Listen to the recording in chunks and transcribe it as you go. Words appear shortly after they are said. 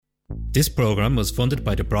This programme was funded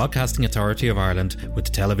by the Broadcasting Authority of Ireland with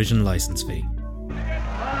the television licence fee.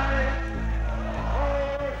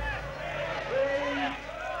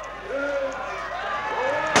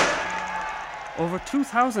 Over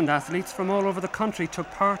 2,000 athletes from all over the country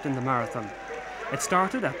took part in the marathon. It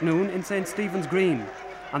started at noon in St Stephen's Green,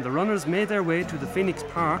 and the runners made their way to the Phoenix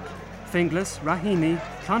Park, Finglas, Raheny,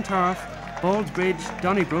 Clontarf, Baldbridge,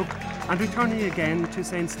 Donnybrook, and returning again to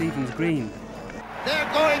St Stephen's Green.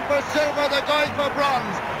 They're going for silver, they're going for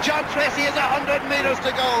bronze. John Tracy has 100 metres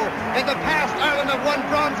to go. In the past, Ireland have won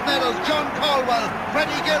bronze medals. John Caldwell,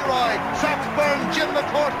 Freddie Gilroy, Sox Byrne, Jim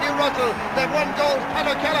McCourtney Russell. They've won golds, Pat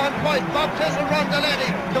O'Callaghan, Point, Bob Tissell, Ron Delaney.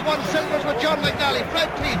 They've won silvers with John McNally,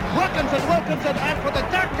 Fred Teague, Wilkinson, and for the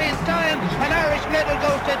 13th time, an Irish medal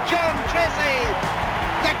goes to John Tracy.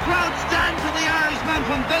 The crowd stand to the Irishman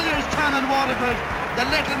from Billierstown and Waterford, the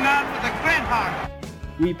little man with the great heart.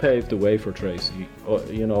 We paved the way for Tracy.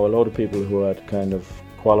 You know, a lot of people who had kind of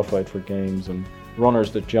qualified for games and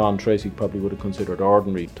runners that John Tracy probably would have considered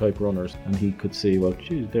ordinary type runners, and he could see, well,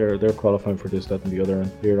 geez, they're qualifying for this, that and the other,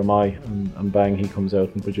 and here am I, and bang, he comes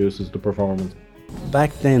out and produces the performance.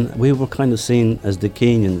 Back then, we were kind of seen as the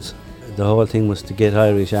Kenyans. The whole thing was to get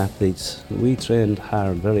Irish athletes. We trained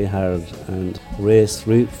hard, very hard, and raced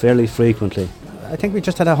fairly frequently. I think we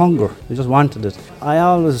just had a hunger, we just wanted it. I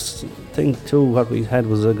always think too what we had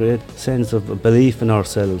was a great sense of belief in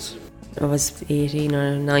ourselves. I was 18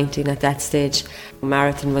 or 19 at that stage.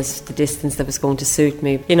 Marathon was the distance that was going to suit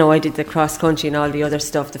me. You know, I did the cross country and all the other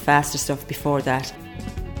stuff, the faster stuff before that.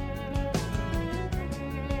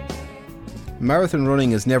 Marathon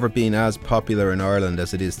running has never been as popular in Ireland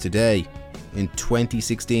as it is today. In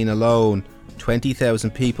 2016 alone,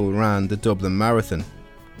 20,000 people ran the Dublin Marathon.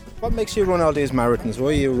 What makes you run all these marathons? Why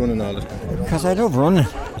are you running all the time? Because I love running.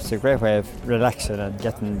 It's a great way of relaxing and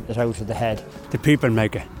getting it out of the head. The people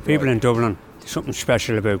make it. People in Dublin, there's something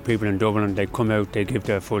special about people in Dublin. They come out, they give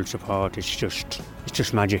their full support. It's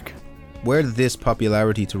just magic. Where did this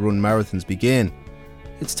popularity to run marathons begin?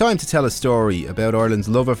 It's time to tell a story about Ireland's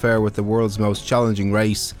love affair with the world's most challenging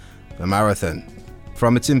race, the marathon.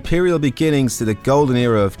 From its imperial beginnings to the golden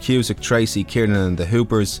era of Cusack, Tracy, Kiernan and the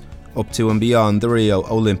Hoopers, up to and beyond the Rio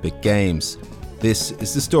Olympic Games. This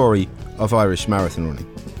is the story of Irish marathon running.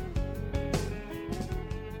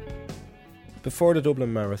 Before the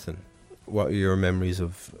Dublin Marathon, what are your memories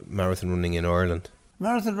of marathon running in Ireland?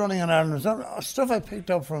 Marathon running in Ireland was stuff I picked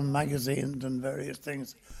up from magazines and various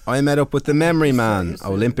things. I met up with the memory man,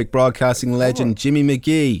 Olympic broadcasting legend Jimmy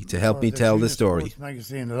McGee, to help me tell the story.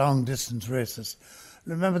 Magazine, long distance races.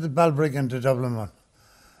 Remember the Balbriggan to Dublin one?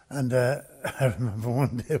 And I remember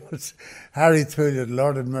one day it was Harry Thuliot,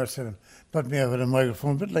 Lord have mercy on him, put me out with a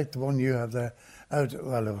microphone, a bit like the one you have there.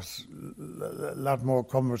 Well, it was a lot more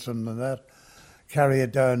cumbersome than that. Carry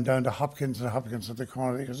it down to Hopkins at the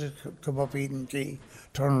corner, because it could come up Eden Quay,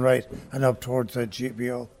 turn right and up towards the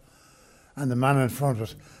GPO. And the man in front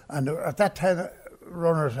was, and at that time,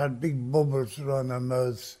 runners had big bubbles around their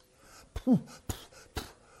mouths.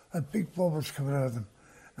 Had big bubbles coming out of them.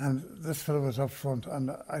 And this fellow was up front, and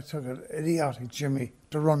I took an idiotic Jimmy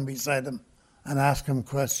to run beside him and ask him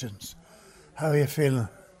questions. How are you feeling?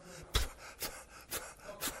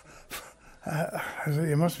 I said,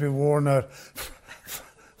 you must be worn out.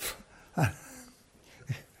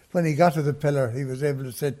 When he got to the pillar, he was able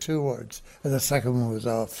to say 2 words, and the second one was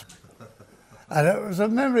off. And it was a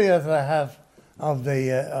memory that I have of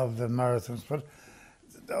the marathons, but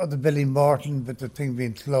the Billy Morton, but the thing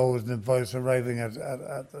being closed and the boys arriving at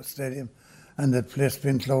the stadium and the place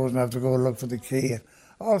being closed and I have to go look for the key,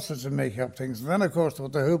 all sorts of make-up things. And then, of course,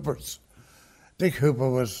 with the Hoopers. Dick Hooper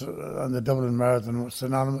was on the Dublin Marathon, was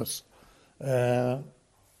synonymous. And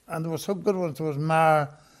there were some good ones. There was Marr,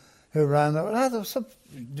 who ran. There was some,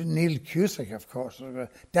 Neil Cusack, of course.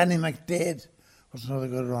 Danny McDade was another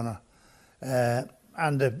good runner.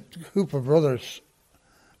 And the Hooper brothers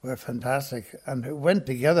were fantastic and who went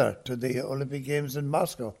together to the Olympic Games in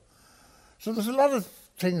Moscow. So there's a lot of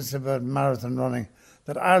things about marathon running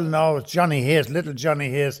that Ireland always, Johnny Hayes, little Johnny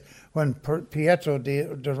Hayes, when Pietro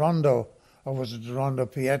de Rondo, or was it de Rondo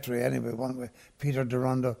Pietri anyway, one way, Peter de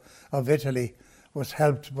Rondo of Italy was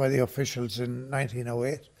helped by the officials in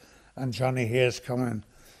 1908 and Johnny Hayes coming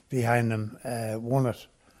behind him won it.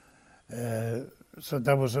 So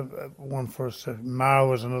that was one for us. Marr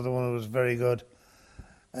was another one that was very good.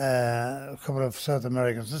 A couple of South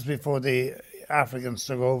Americans. This is before the Africans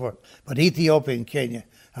took over. But Ethiopia and Kenya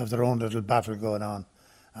have their own little battle going on.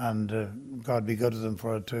 And God be good to them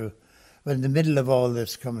for it too. But in the middle of all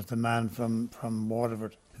this comes the man from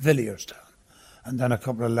Waterford, Billierstown. And then a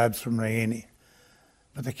couple of lads from Raheny.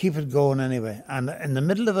 but they keep it going anyway. And in the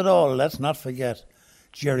middle of it all, let's not forget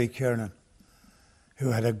Jerry Kiernan,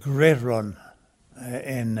 who had a great run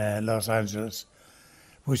in Los Angeles,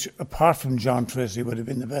 which apart from John Tracy would have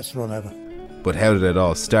been the best run ever. But how did it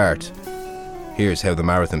all start? Here's how the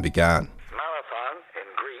marathon began. Marathon in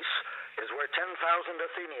Greece is where 10,000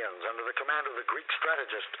 Athenians under the command of the Greek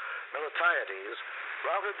strategist Miltiades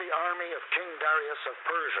routed the army of King Darius of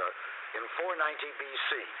Persia in 490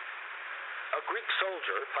 BC. A Greek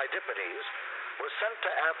soldier, Phidippides, was sent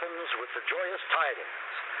to Athens with the joyous tidings.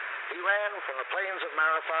 He ran from the plains of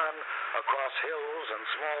Marathon across hills and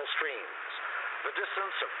small streams. The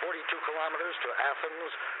distance of 42 kilometers to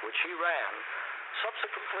Athens, which he ran,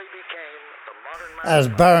 subsequently became the modern marathon. As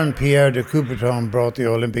Baron Pierre de Coubertin brought the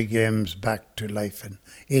Olympic Games back to life in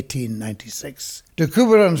 1896, de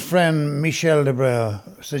Coubertin's friend Michel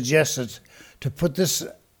Debreu suggested to put this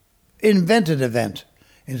invented event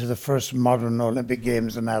into the first modern Olympic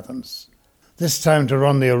Games in Athens. This time to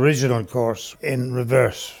run the original course in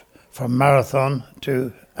reverse from Marathon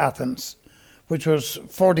to Athens, which was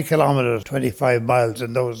 40 kilometres, 25 miles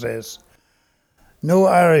in those days. No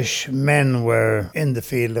Irish men were in the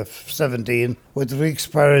field of 17, with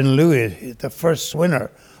Riksbaron Louis, the first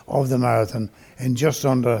winner of the marathon, in just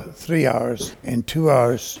under 3 hours, in 2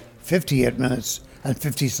 hours, 58 minutes and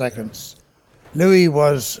 50 seconds. Louis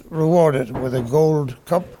was rewarded with a gold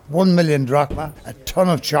cup, 1 million drachma, a ton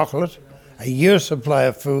of chocolate, a year's supply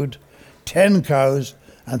of food, 10 cows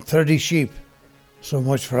and 30 sheep. So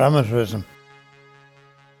much for amateurism.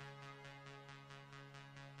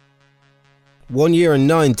 1 year and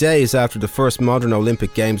 9 days after the first modern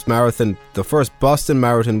Olympic Games marathon, the first Boston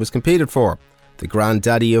Marathon was competed for. The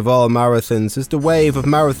granddaddy of all marathons, as the wave of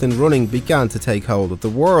marathon running began to take hold of the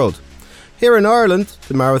world. Here in Ireland,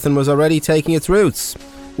 the marathon was already taking its roots.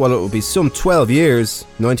 While it would be some 12 years,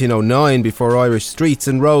 1909, before Irish streets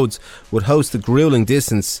and roads would host the gruelling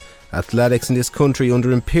distance, athletics in this country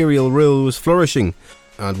under imperial rule was flourishing,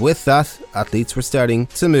 and with that, athletes were starting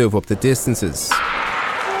to move up the distances.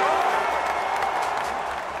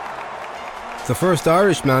 The first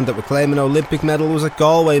Irishman that would claim an Olympic medal was a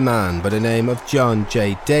Galway man by the name of John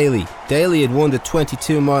J. Daly. Daly had won the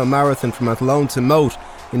 22-mile marathon from Athlone to Moate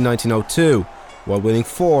in 1902, while winning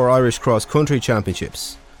 4 Irish cross-country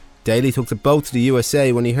championships. Daly took the boat to the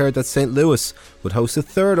USA when he heard that St. Louis would host the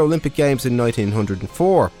 3rd Olympic Games in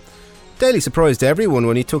 1904. Daly surprised everyone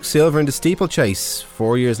when he took silver in the steeplechase.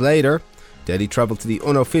 4 years later, Daly travelled to the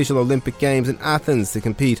unofficial Olympic Games in Athens to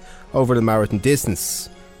compete over the marathon distance.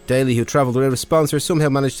 Daly, who travelled without a sponsor, somehow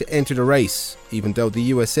managed to enter the race, even though the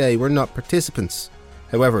USA were not participants.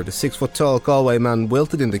 However, the 6-foot-tall Galway man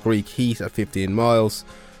wilted in the Greek heat at 15 miles.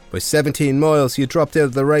 By 17 miles, he had dropped out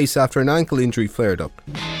of the race after an ankle injury flared up.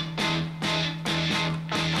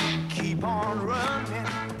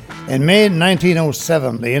 In May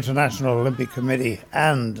 1907, the International Olympic Committee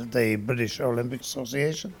and the British Olympic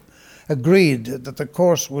Association agreed that the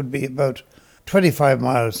course would be about 25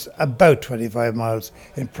 miles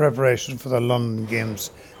in preparation for the London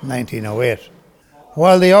Games 1908.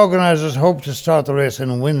 While the organisers hoped to start the race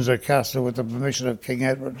in Windsor Castle with the permission of King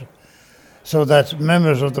Edward, so that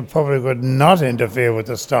members of the public would not interfere with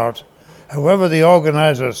the start, however, the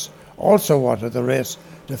organisers also wanted the race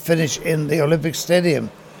to finish in the Olympic Stadium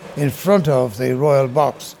in front of the Royal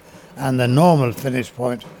Box and the normal finish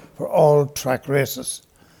point for all track races.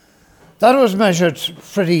 That was measured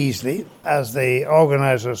pretty easily, as the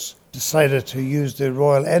organisers decided to use the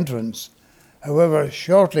Royal Entrance. However,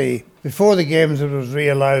 shortly before the Games, it was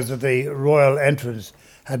realised that the Royal Entrance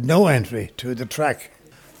had no entry to the track.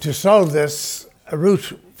 To solve this, a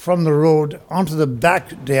route from the road onto the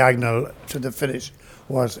back diagonal to the finish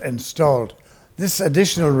was installed. This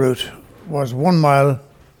additional route was 1 mile,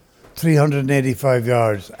 385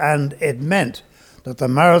 yards, and it meant that the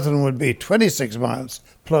marathon would be 26 miles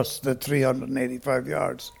plus the 385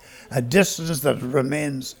 yards, a distance that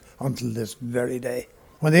remains until this very day.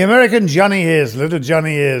 When the American Johnny Hayes, little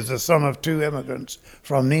Johnny Hayes, the son of 2 immigrants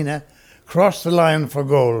from Neenah, crossed the line for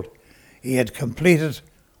gold, he had completed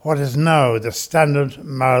what is now the standard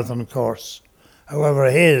marathon course. However,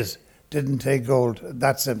 Hayes didn't take gold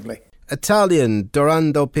that simply. Italian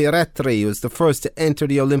Dorando Pietri was the first to enter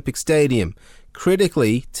the Olympic Stadium,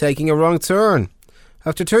 critically taking a wrong turn.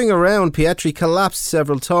 After turning around, Pietri collapsed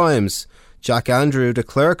several times. Jack Andrew, the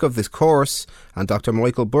clerk of this course, and Dr.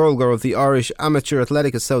 Michael Burger of the Irish Amateur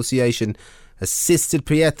Athletic Association assisted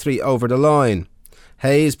Pietri over the line.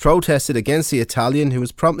 Hayes protested against the Italian, who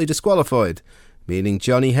was promptly disqualified, meaning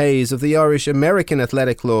Johnny Hayes of the Irish American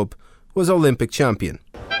Athletic Club was Olympic champion.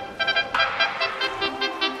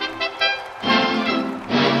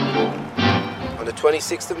 On the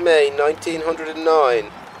 26th of May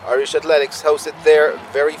 1909, Irish Athletics hosted their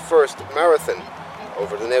very first marathon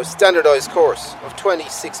over the now standardised course of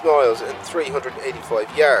 26 miles and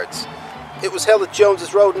 385 yards. It was held at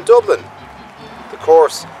Jones's Road in Dublin. The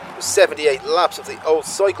course was 78 laps of the old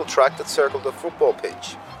cycle track that circled the football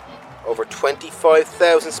pitch. Over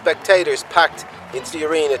 25,000 spectators packed into the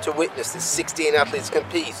arena to witness the 16 athletes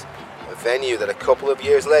compete, a venue that a couple of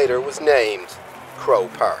years later was named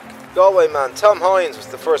Croke Park. Galway man Tom Hines was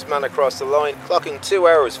the first man across the line, clocking 2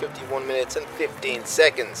 hours, 51 minutes and 15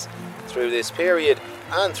 seconds. Through this period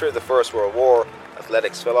and through the First World War,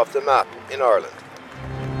 athletics fell off the map in Ireland.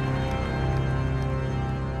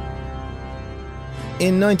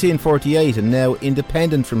 In 1948, and now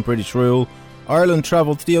independent from British rule, Ireland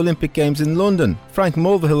travelled to the Olympic Games in London. Frank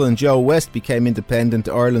Mulvihill and Joe West became independent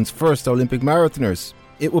Ireland's first Olympic marathoners.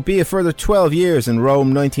 It would be a further 12 years in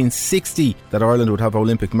Rome 1960 that Ireland would have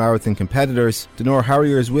Olympic marathon competitors. Dunor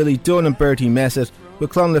Harriers Willie Dunn and Bertie Messett,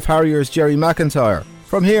 with Clonliffe Harriers Jerry McIntyre.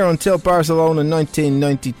 From here until Barcelona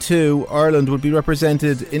 1992, Ireland would be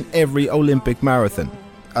represented in every Olympic marathon.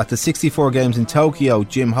 At the 64 Games in Tokyo,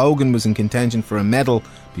 Jim Hogan was in contention for a medal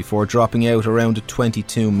before dropping out around a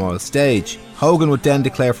 22-mile stage. Hogan would then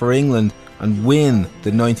declare for England and win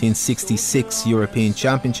the 1966 European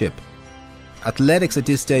Championship. Athletics at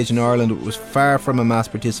this stage in Ireland was far from a mass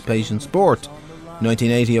participation sport.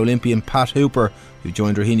 1980 Olympian Pat Hooper, who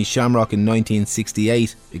joined Raheny Shamrock in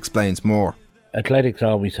 1968, explains more. Athletics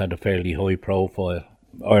always had a fairly high profile.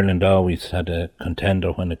 Ireland always had a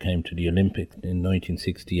contender when it came to the Olympics. In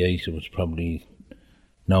 1968 it was probably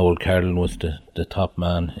Noel Carroll was the top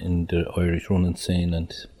man in the Irish running scene,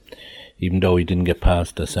 and even though he didn't get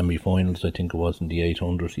past the semi-finals, I think it was in the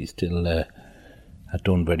 800s, he still had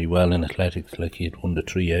done very well in athletics. Like, he had won the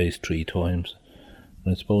 3As 3 times,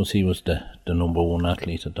 and I suppose he was the number one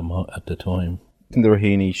athlete at the time. In the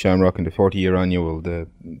Raheny Shamrock in the 40-year annual, them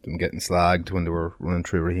getting slagged when they were running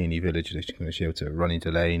through Raheny village, they kind of shout to Ronnie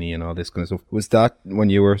Delaney and all this kind of stuff. Was that, when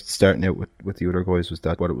you were starting out with the other guys, was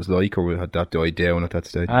that what it was like, or had that died down at that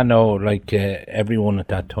stage? I know, like, everyone at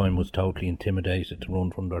that time was totally intimidated to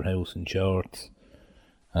run from their house in shorts.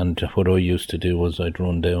 And what I used to do was I'd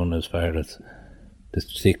run down as far as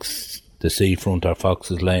the seafront or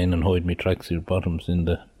Fox's Lane and hide my tracksuit bottoms in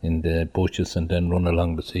the bushes, and then run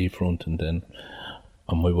along the seafront, and then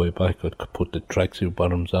on my way back I'd put the tracksuit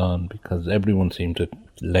bottoms on, because everyone seemed to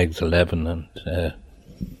legs 11, and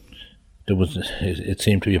it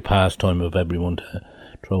seemed to be a pastime of everyone to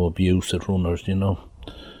throw abuse at runners, you know.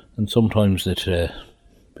 And sometimes it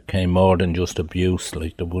became more than just abuse.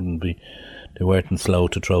 Like, they weren't slow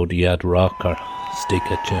to throw the odd rock or stick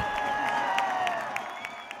at you.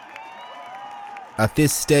 At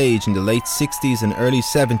this stage in the late 60s and early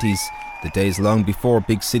 70s, the days long before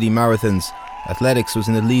big city marathons, athletics was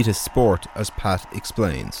an elitist sport, as Pat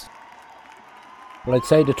explains. Well, I'd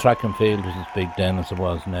say the track and field was as big then as it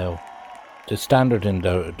was now. The standard in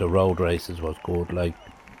the road races was good. Like,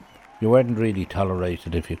 you weren't really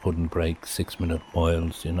tolerated if you couldn't break 6-minute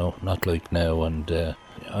miles, you know, not like now. And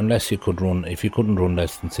unless you could run, if you couldn't run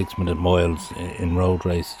less than 6-minute miles in road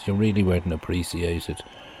races, you really weren't appreciated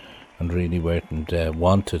and really weren't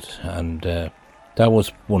wanted. And that was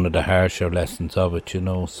one of the harsher lessons of it, you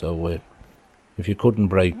know. So if you couldn't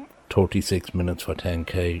break 36 minutes for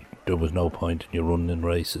 10k, there was no point in you running in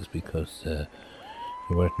races, because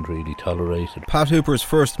you weren't really tolerated. Pat Hooper's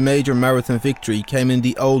first major marathon victory came in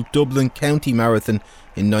the old Dublin County Marathon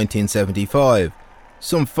in 1975,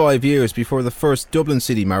 some 5 years before the first Dublin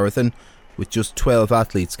City Marathon, with just 12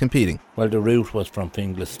 athletes competing. Well, the route was from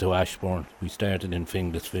Finglas to Ashbourne. We started in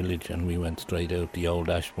Finglas village and we went straight out the old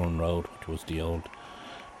Ashbourne road, which was the old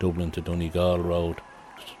Dublin to Donegal road.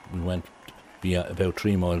 We went about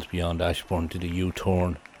 3 miles beyond Ashbourne, did a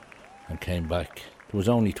U-turn and came back. There was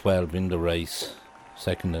only 12 in the race.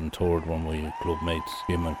 Second and third one were your club mates,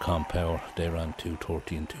 Jim and Con Power. They ran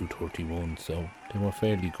 2:30 and 2:31, so they were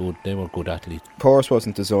fairly good. They were good athletes. The course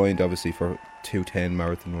wasn't designed, obviously, for 2:10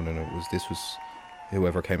 marathon running. This was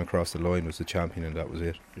whoever came across the line was the champion, and that was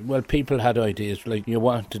it. Well, people had ideas, like you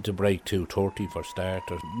wanted to break 2:30 for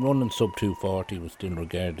starters. Running sub 2:40 was still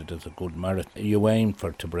regarded as a good marathon. You aimed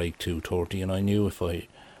to break 2:30, and I knew if I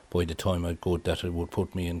by the time I'd go that it would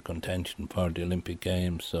put me in contention for the Olympic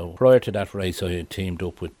Games. So prior to that race I had teamed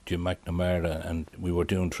up with Jim McNamara, and we were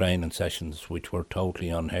doing training sessions which were totally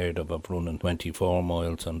unheard of running 24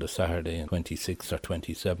 miles on the Saturday and 26 or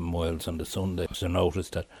 27 miles on the Sunday. So I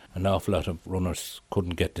noticed that an awful lot of runners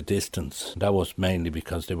couldn't get the distance. That was mainly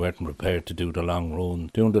because they weren't prepared to do the long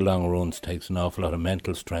run. Doing the long runs takes an awful lot of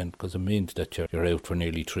mental strength, because it means that you're out for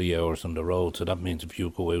nearly 3 hours on the road. So that means if you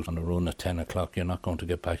go out on a run at 10 o'clock, you're not going to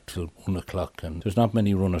get back till 1 o'clock. And there's not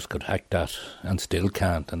many runners could hack that, and still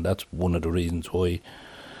can't. And that's one of the reasons why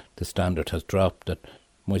the standard has dropped. That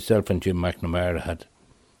myself and Jim McNamara had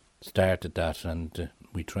started that, and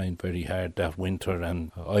we trained very hard that winter,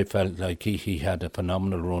 and I felt like he had a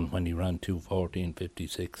phenomenal run when he ran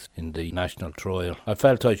 2:14.56 in the national trial. I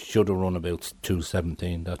felt I should have run about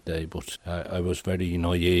 2:17 that day, but I was very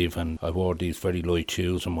naive, and I wore these very light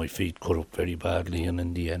shoes and my feet cut up very badly, and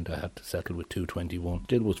in the end I had to settle with 2:21.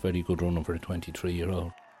 Still was very good running for a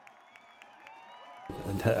 23-year-old.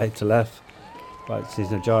 I had to laugh.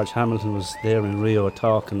 George Hamilton was there in Rio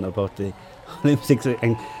talking about the Olympics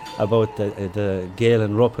and about the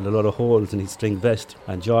Galen Rupp had a lot of holes in his string vest,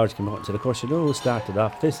 and George came out and said, of course, you know who started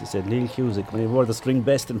off this? He said, Neil Cusick. When he wore the string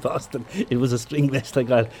vest in Boston, it was a string vest I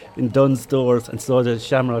got in Dunn's stores, and saw the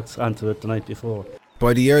Shamrocks onto it the night before.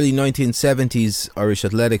 By the early 1970s, Irish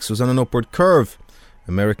athletics was on an upward curve.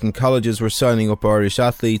 American colleges were signing up Irish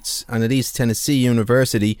athletes, and at East Tennessee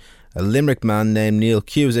University, a Limerick man named Neil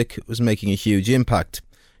Cusick was making a huge impact.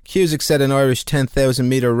 Cusick set an Irish 10,000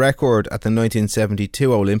 metre record at the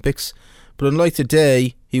 1972 Olympics, but unlike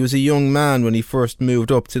today, he was a young man when he first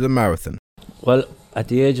moved up to the marathon. Well, at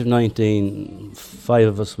the age of 19, 5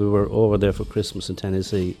 of us, we were over there for Christmas in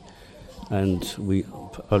Tennessee, and we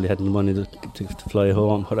probably hadn't the money to fly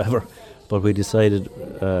home, whatever, but we decided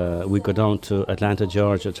we'd go down to Atlanta,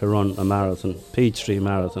 Georgia to run a marathon, Peachtree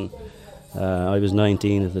Marathon. I was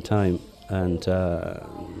 19 at the time, and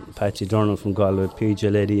Patsy Durnall from Galway,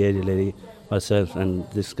 PJ Lady, Eddie Lady, myself, and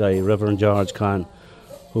this guy, Reverend George Kahn,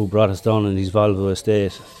 who brought us down in his Volvo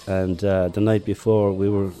estate. And the night before, we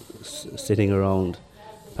were sitting around.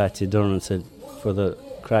 Patsy Durnall said, for the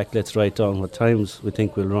crack, let's write down what times we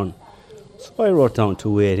think we'll run. So I wrote down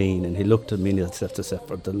 2:18, and he looked at me and he said,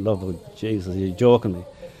 for the love of Jesus, you're joking me.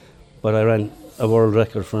 But I ran a world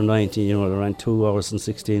record for a 19-year-old. I ran 2 hours and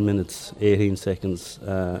 16 minutes, 18 seconds.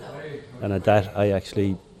 And at that, I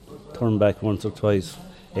actually turned back once or twice.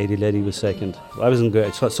 Eddie Leddy was second. I was in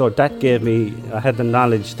great. So that gave me, I had the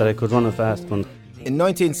knowledge that I could run a fast one. In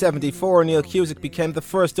 1974, Neil Cusick became the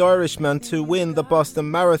first Irishman to win the Boston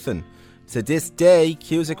Marathon. To this day,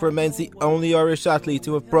 Cusick remains the only Irish athlete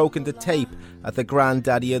to have broken the tape at the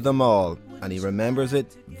granddaddy of them all, and he remembers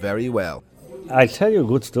it very well. I'll tell you a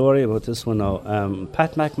good story about this one now.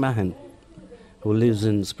 Pat McMahon, who lives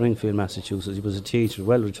in Springfield, Massachusetts, he was a teacher,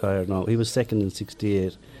 well retired now. He was second in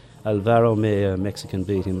 68. Alvaro May, a Mexican,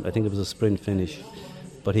 beat him. I think it was a sprint finish.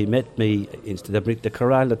 But he met me, they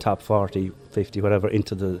corralled the top 40, 50, whatever,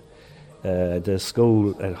 into the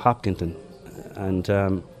school at Hopkinton.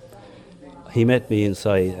 And he met me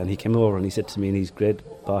inside, and he came over and he said to me in his great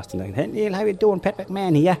Boston, like, "Hey Neil, how you doing? Pat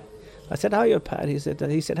McMahon here." I said, "How are you, Pat?" He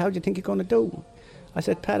said, "How do you think you're going to do?" I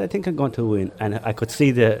said, "Pat, I think I'm going to win." And I could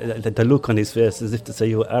see the look on his face as if to say,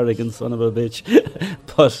 "You arrogant son of a bitch."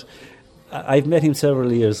 But I've met him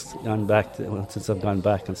several years gone back since I've gone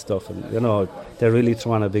back and stuff, and you know, they're really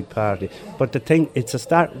throwing a big party. But the thing, it's a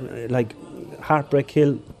start, like Heartbreak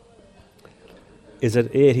Hill is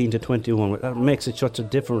at 18 to 21. That makes it such a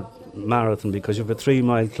different marathon because you have a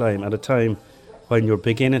 3-mile climb at a time when you're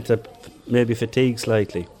beginning to maybe fatigue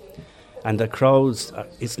slightly. And the crowds,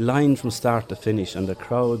 it's lined from start to finish, and the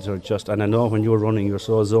crowds are just, and I know when you're running, you're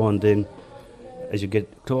so zoned in. As you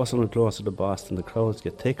get closer and closer to Boston, the crowds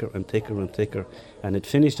get thicker and thicker and thicker. And it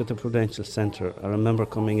finished at the Prudential Centre. I remember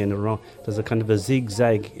coming in around, there's a kind of a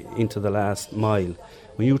zigzag into the last mile.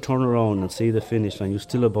 When you turn around and see the finish line, you're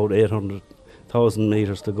still about 800,000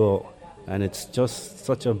 metres to go. And it's just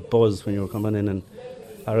such a buzz when you're coming in. And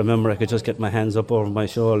I remember I could just get my hands up over my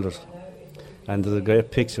shoulders. And there's a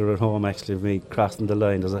great picture at home actually of me crossing the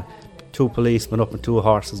line. There's 2 policemen up and 2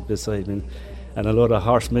 horses beside me, and a lot of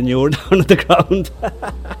horse manure down at the ground.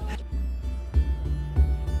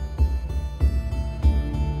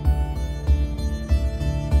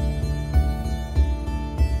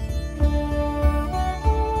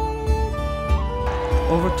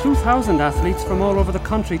 Over 2,000 athletes from all over the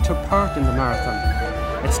country took part in the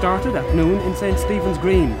marathon. It started at noon in St. Stephen's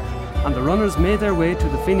Green, and the runners made their way to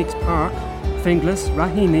the Phoenix Park, Finglas,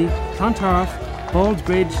 Raheny, Clontarf,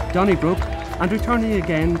 Baldbridge, Donnybrook, and returning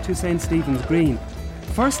again to St. Stephen's Green.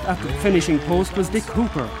 First at the finishing post was Dick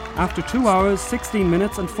Hooper, after 2 hours, 16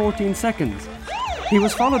 minutes and 14 seconds. He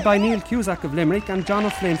was followed by Neil Cusack of Limerick and John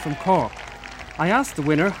O'Flynn from Cork. I asked the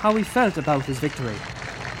winner how he felt about his victory.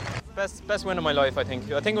 Best win of my life, I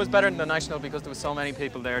think. I think it was better than the National because there was so many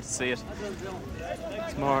people there to see it.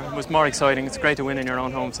 It was more exciting. It's great to win in your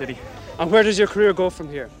own home city. And where does your career go from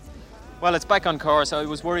here? Well, it's back on course. I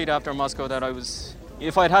was worried after Moscow that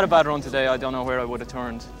if I'd had a bad run today, I don't know where I would have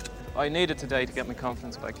turned. I needed today to get my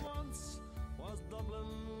confidence back.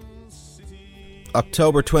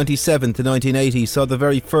 October 27th, 1980 saw the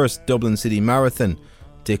very first Dublin City Marathon,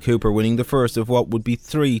 Dick Hooper winning the first of what would be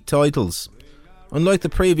 3 titles. Unlike the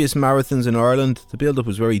previous marathons in Ireland, the build-up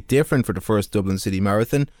was very different for the first Dublin City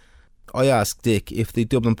Marathon. I asked Dick if the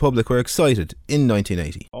Dublin public were excited in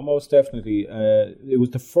 1980. Almost definitely. It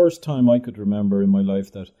was the first time I could remember in my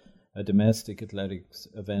life that a domestic athletics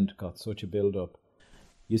event got such a build-up.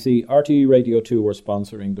 You see, RTE Radio 2 were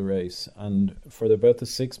sponsoring the race, and for about the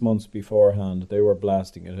 6 months beforehand, they were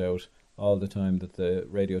blasting it out all the time that the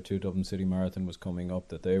Radio 2 Dublin City Marathon was coming up,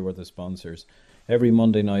 that they were the sponsors. Every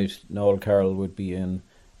Monday night, Noel Carroll would be in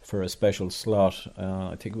for a special slot.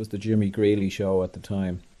 I think it was the Jimmy Greeley show at the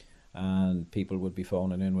time, and people would be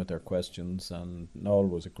phoning in with their questions, and Noel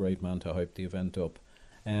was a great man to hype the event up.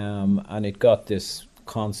 And it got this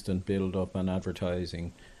constant build-up and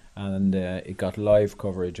advertising, and it got live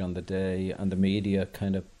coverage on the day, and the media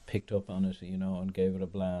kind of picked up on it, and gave it a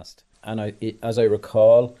blast. And as I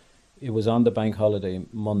recall, it was on the bank holiday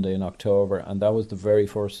Monday in October, and that was the very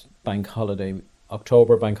first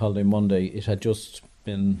October bank holiday Monday. It had just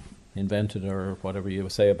been invented, or whatever you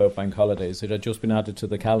say about bank holidays. It had just been added to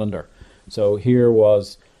the calendar. So here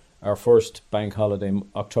was our first bank holiday,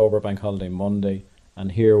 October bank holiday Monday,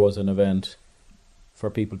 and here was an event for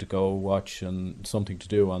people to go watch and something to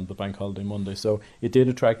do on the bank holiday Monday. So it did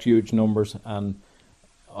attract huge numbers, and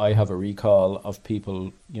I have a recall of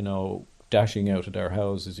people, dashing out of their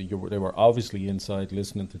houses. They were obviously inside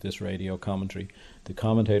listening to this radio commentary. The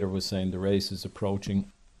commentator was saying the race is approaching,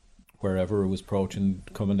 wherever it was approaching,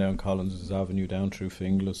 coming down Collins Avenue, down through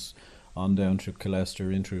Finglas, on down through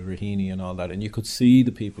Killester, into Raheny and all that. And you could see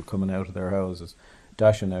the people coming out of their houses,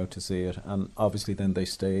 dashing out to see it. And obviously then they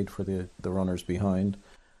stayed for the runners behind.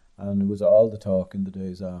 And it was all the talk in the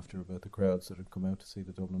days after about the crowds that had come out to see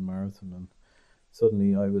the Dublin Marathon. And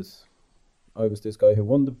suddenly I was this guy who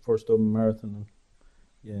won the first Dublin Marathon.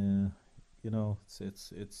 And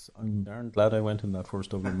I'm darn glad I went in that first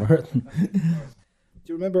Dublin Marathon.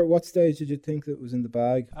 Do you remember at what stage did you think that was in the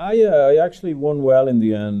bag? Yeah, I actually won well in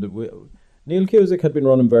the end. Neil Cusack had been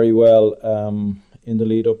running very well in the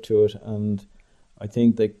lead up to it, and I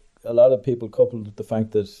think that a lot of people coupled the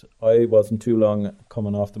fact that I wasn't too long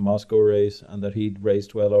coming off the Moscow race, and that he'd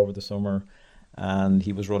raced well over the summer, and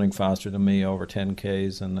he was running faster than me over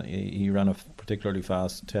 10Ks, and he ran a particularly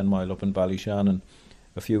fast 10 mile up in Ballyshannon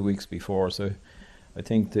a few weeks before. So I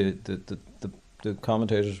think the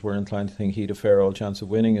commentators were inclined to think he'd a fair old chance of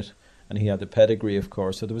winning it, and he had the pedigree, of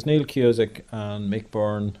course. So there was Neil Cusack and Mick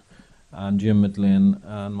Byrne and Jim McLean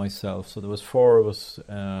and myself. So there was 4 of us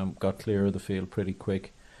got clear of the field pretty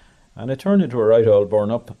quick, and it turned into a right old burn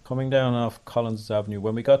up coming down off Collins Avenue.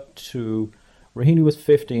 When we got to Raheny, was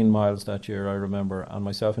 15 miles that year, I remember, and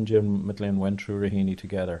myself and Jim McLean went through Raheny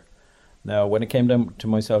together. Now, when it came down to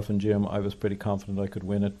myself and Jim, I was pretty confident I could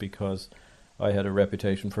win it because I had a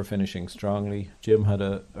reputation for finishing strongly. Jim had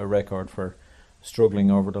a record for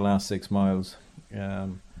struggling over the last 6 miles.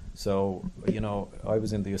 So, I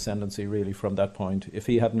was in the ascendancy really from that point. If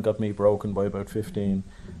he hadn't got me broken by about 15,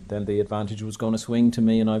 then the advantage was going to swing to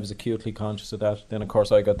me, and I was acutely conscious of that. Then, of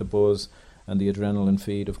course, I got the buzz and the adrenaline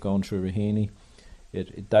feed of going through Raheny.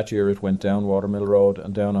 That year it went down Watermill Road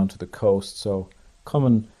and down onto the coast. So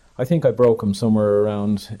I think I broke him somewhere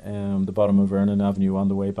around the bottom of Vernon Avenue on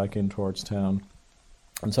the way back in towards town.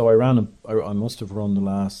 And so I must have run the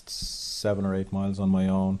last 7 or 8 miles on my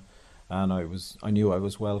own, and I knew I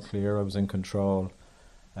was well clear, I was in control,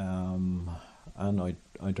 and I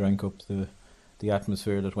drank up the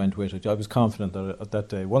atmosphere that went with it. I was confident that that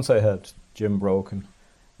day, once I had Jim broken,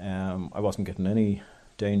 I wasn't getting any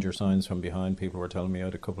danger signs from behind. People were telling me I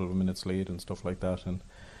had a couple of minutes lead and stuff like that,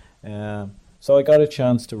 and so I got a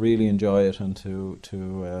chance to really enjoy it and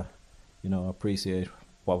to appreciate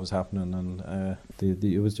what was happening, and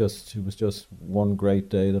it was just one great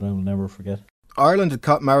day that I will never forget. Ireland had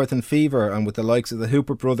caught marathon fever, and with the likes of the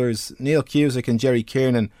Hooper brothers, Neil Cusack and Jerry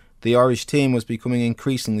Kiernan, the Irish team was becoming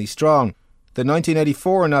increasingly strong. The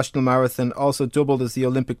 1984 National Marathon also doubled as the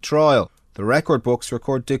Olympic trial. The record books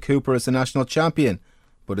record Dick Hooper as the national champion,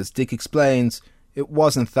 but as Dick explains, it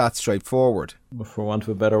wasn't that straightforward. For want of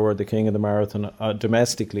a better word, the king of the marathon,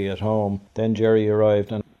 domestically at home. Then Jerry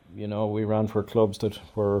arrived, and we ran for clubs that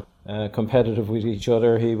were competitive with each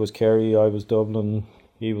other. He was Kerry, I was Dublin,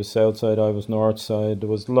 he was Southside, I was Northside. There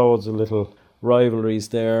was loads of little rivalries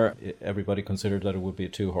there. Everybody considered that it would be a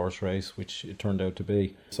 2-horse race, which it turned out to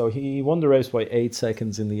be. So he won the race by 8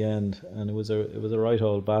 seconds in the end, and it was a right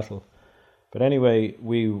old battle. But anyway,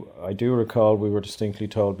 I do recall we were distinctly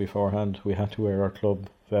told beforehand we had to wear our club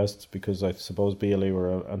vests, because I suppose BLE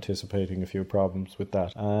were anticipating a few problems with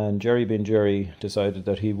that. And Jerry being Jerry decided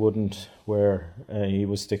that he wouldn't wear, he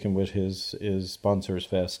was sticking with his sponsor's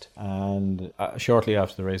vest. And shortly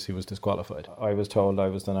after the race he was disqualified. I was told I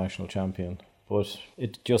was the national champion, but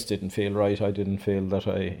it just didn't feel right. I didn't feel that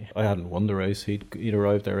I hadn't won the race. He'd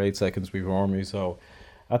arrived there 8 seconds before me, so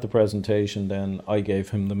at the presentation then I gave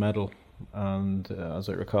him the medal and as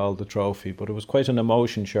I recall, the trophy. But it was quite an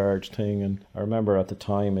emotion charged thing, and I remember at the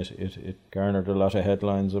time it garnered a lot of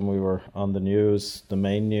headlines, and we were on the news, the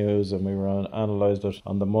main news, and we were analysed it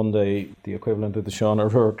on the Monday, the equivalent of the Sean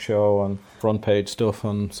O'Rourke show, and front page stuff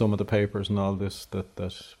on some of the papers and all this, that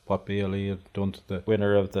what BLE had done to the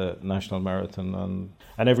winner of the national marathon,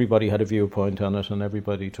 and everybody had a viewpoint on it, and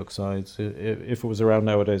everybody took sides. If it was around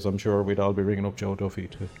nowadays, I'm sure we'd all be ringing up Joe Duffy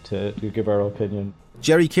to give our opinion.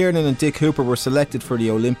 Jerry Kiernan and Dick Hooper were selected for the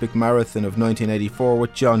Olympic Marathon of 1984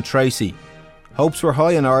 with John Tracy. Hopes were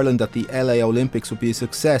high in Ireland that the LA Olympics would be a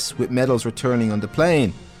success, with medals returning on the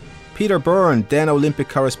plane. Peter Byrne, then Olympic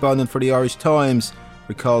correspondent for the Irish Times,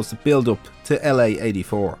 recalls the build-up to LA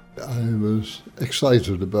 84. I was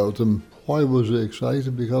excited about them. Why was I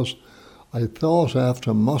excited? Because I thought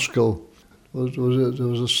after Moscow, there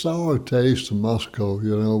was a sour taste in Moscow,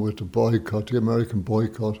 with the boycott, the American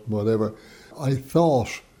boycott, whatever. I thought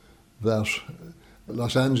that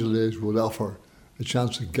Los Angeles would offer a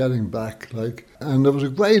chance of getting back, and there was a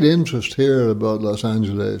great interest here about Los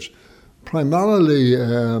Angeles, primarily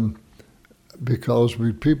because we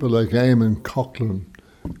had people like Eamon Coughlin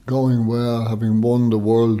going well, having won the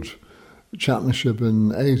World Championship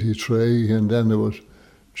in '83, and then there was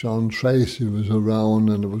John Tracy was around,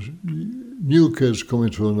 and there was new kids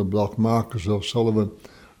coming through on the block, Marcus O'Sullivan,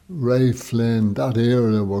 Ray Flynn, that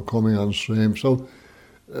era were coming on stream. So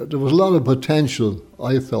there was a lot of potential,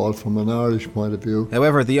 I thought, from an Irish point of view.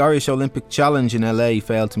 However, the Irish Olympic Challenge in LA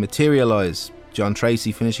failed to materialise, John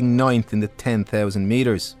Tracy finishing 9th in the 10,000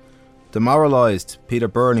 metres. Demoralised, Peter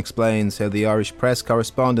Byrne explains how the Irish press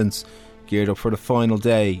correspondents geared up for the final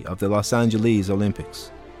day of the Los Angeles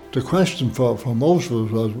Olympics. The question for most of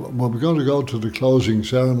us was, were we going to go to the closing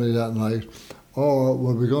ceremony that night, or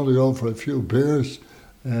were we going to go for a few beers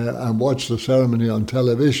and watch the ceremony on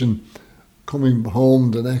television, coming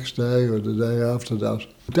home the next day or the day after that,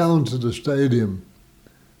 down to the stadium,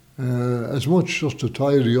 as much just to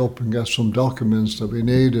tidy up and get some documents that we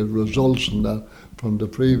needed, results and that from the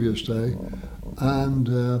previous day,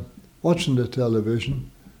 and watching the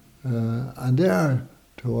television, and there,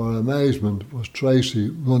 to our amazement, was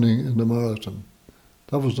Tracy running in the marathon.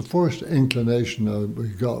 That was the first inclination that we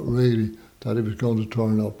got, really, that he was going to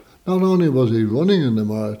turn up. Not only was he running in the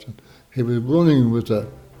marathon, he was running with the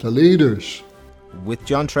leaders. With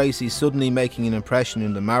John Tracy suddenly making an impression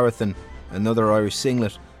in the marathon, another Irish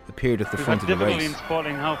singlet appeared at the front of the race. Difficulty in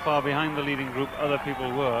spotting how far behind the leading group other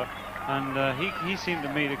people were, and he seemed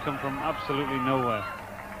to me to come from absolutely nowhere.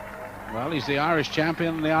 Well, he's the Irish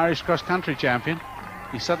champion and the Irish cross-country champion.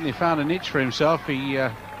 He suddenly found a niche for himself. He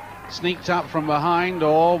sneaked up from behind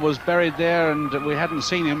or was buried there, and we hadn't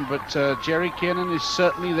seen him, but Jerry Kiernan is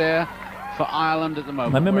certainly there for Ireland at the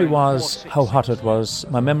moment. My memory was how hot it was.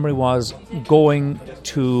 My memory was going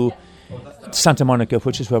to Santa Monica,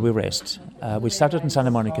 which is where we raced. We started in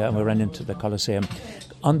Santa Monica and we ran into the Coliseum.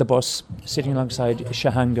 On the bus, sitting alongside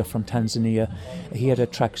Shahanga from Tanzania, he had a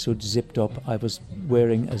tracksuit zipped up. I was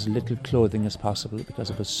wearing as little clothing as possible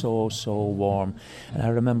because it was so warm. And I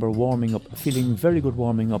remember warming up, feeling very good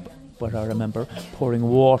warming up, but I remember pouring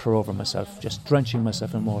water over myself, just drenching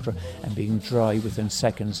myself in water and being dry within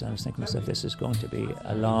seconds. And I was thinking to myself, this is going to be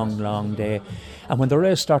a long day. And when the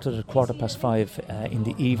race started at 5:15 in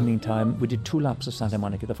the evening time, we did 2 laps of Santa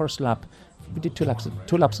Monica. The first lap, we did 2 laps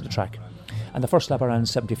of the track. And the first lap around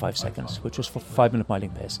 75 seconds, which was for 5-minute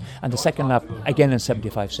miling pace. And the second lap, again in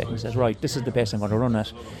 75 seconds. I said, right, this is the pace I'm going to run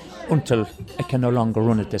at until I can no longer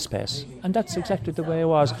run at this pace. And that's exactly the way it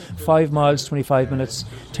was. 5 miles, 25 minutes,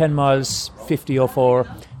 10 miles, 50:04,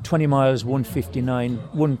 20 miles, 1:59,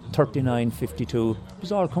 1:39:52. It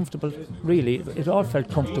was all comfortable, really. It all felt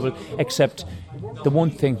comfortable, except the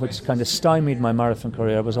one thing which kind of stymied my marathon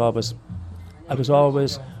career was I was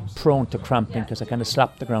always prone to cramping because I kind of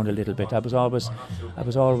slapped the ground a little bit. I was always, I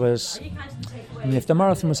mean, if the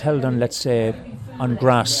marathon was held on, let's say, on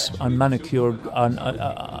grass, on manicured, on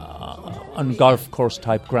golf course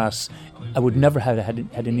type grass, I would never have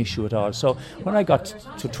had an issue at all. So when I got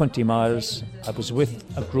to 20 miles, I was with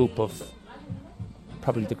a group of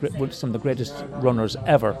probably some of the greatest runners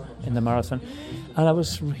ever in the marathon, and I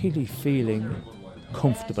was really feeling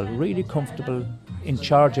really comfortable, in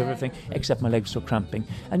charge of everything, except my legs were cramping.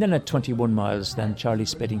 And then at 21 miles, then Charlie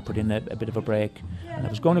Spitting put in a bit of a break, and I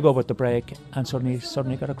was going to go with the break, and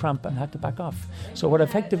suddenly got a cramp and had to back off. So what I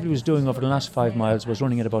effectively was doing over the last 5 miles was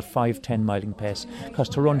running at about 5:10 miling pace, because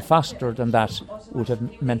to run faster than that would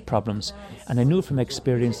have meant problems. And I knew from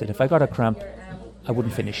experience that if I got a cramp, I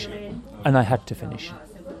wouldn't finish, and I had to finish.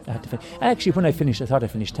 Actually, when I finished, I thought I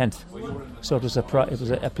finished 10th. So it was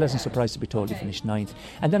a pleasant surprise to be told I finished 9th.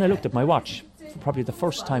 And then I looked at my watch, for probably the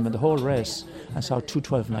first time in the whole race, and saw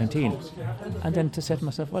 2:12:19. And then to say to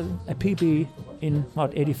myself, well, a PB in,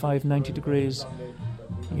 85, 90 degrees,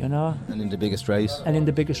 you know. And in the biggest race. And in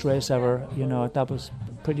the biggest race ever, you know, that was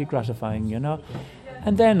pretty gratifying, you know.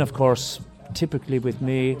 And then, of course, typically with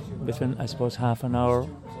me, within, I suppose, half an hour,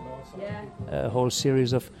 a whole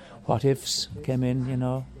series of what ifs came in, you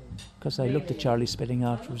know, because I looked at Charlie Spitting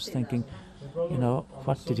afterwards thinking, you know,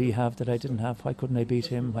 what did he have that I didn't have? Why couldn't I beat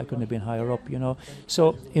him? Why couldn't I have been higher up, you know?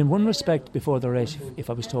 So in one respect, before the race, if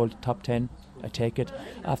I was told top 10, I take it.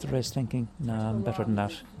 After the race thinking, nah, I'm better than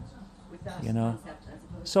that, you know.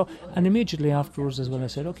 So, and immediately afterwards as well, I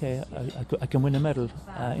said, okay, I can win a medal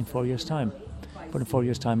in 4 years' time. But in 4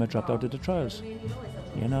 years' time, I dropped out of the trials,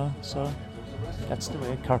 you know, so that's the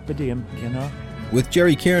way, carpe diem, you know. With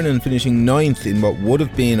Jerry Kiernan finishing 9th in what would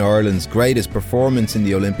have been Ireland's greatest performance in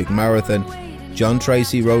the Olympic marathon, John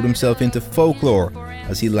Treacy wrote himself into folklore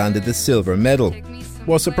as he landed the silver medal.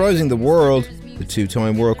 While surprising the world, the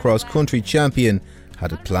two-time World Cross Country champion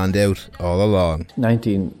had it planned out all along.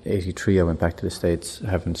 1983 I went back to the States,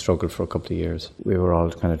 having struggled for a couple of years. We were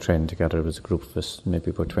all kind of training together. It was a group of us, maybe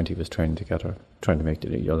about 20 of us training together, trying to make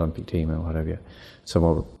the Olympic team and what have you. Some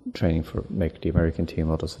were training for make the American team,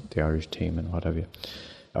 others the Irish team and what have you.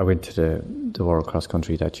 I went to the World Cross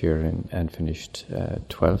Country that year and finished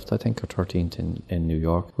 12th, I think, or 13th in New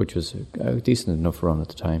York, which was a decent enough run at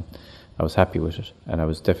the time. I was happy with it, and I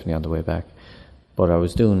was definitely on the way back. But I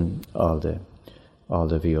was doing all the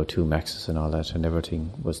VO2 maxes and all that, and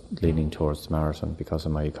everything was leaning towards the marathon because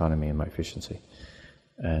of my economy and my efficiency.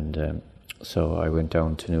 And so I went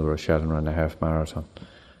down to New Rochelle and ran a half marathon,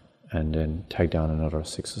 and then tagged down another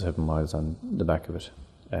 6 or 7 miles on the back of it,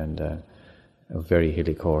 and a very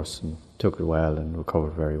hilly course, and took it well and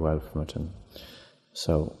recovered very well from it. And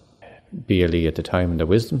so BLE at the time, and the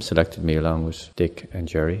Wisdom, selected me along with Dick and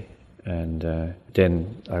Jerry, and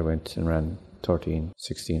then I went and ran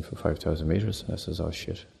 13:16 for 5,000 metres. I says, oh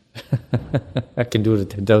shit, I can do the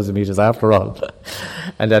 10,000 metres after all.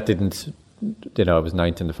 And that didn't, you know, I was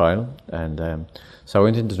 9th in the final. And so I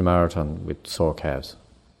went into the marathon with sore calves.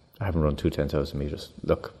 I haven't run 10,000 metres.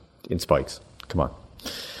 Look, in spikes, come on.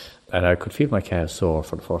 And I could feel my calves sore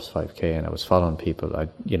for the first 5K, and I was following people. I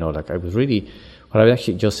was really, what I would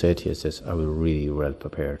actually just say to you is this, I was really well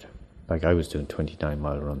prepared. Like, I was doing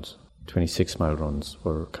 29-mile runs. 26-mile runs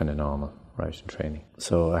were kind of normal, right, in training.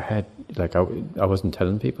 So I had, like, I wasn't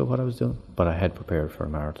telling people what I was doing, but I had prepared for a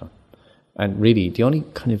marathon. And really, the only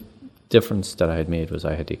kind of difference that I had made was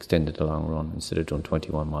I had extended the long run. Instead of doing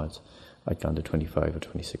 21 miles, I'd gone to 25 or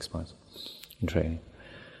 26 miles in training.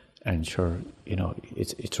 And sure, you know,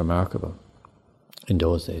 it's remarkable. In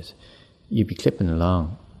those days, you'd be clipping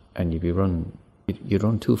along and you'd run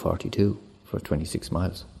 2:42 for 26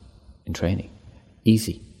 miles in training.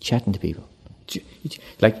 Easy, chatting to people.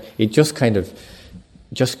 Like, it just kind of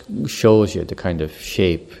just shows you the kind of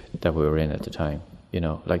shape that we were in at the time. You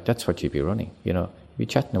know, like, that's what you'd be running, you know. You'd be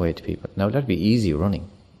chatting away to people. Now, that'd be easy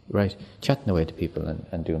running, right? Chatting away to people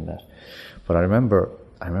and doing that. But I remember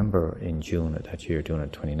in June of that year doing a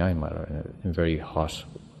 29-miler in a very hot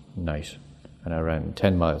night. And I ran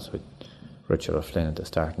 10 miles with Richard O'Flynn at the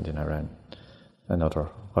start, and then I ran another,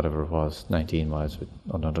 whatever it was, 19 miles with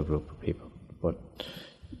another group of people. But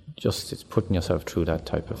just, it's putting yourself through that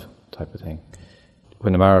type of thing.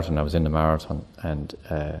 When the marathon, I was in the marathon, and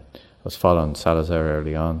I was following Salazar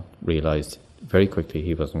early on, realised very quickly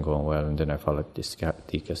he wasn't going well, and then I followed Di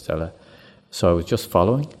Castella. So I was just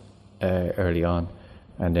following early on,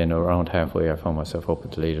 and then around halfway I found myself up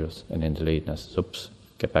with the leaders and in the lead, and I said, oops,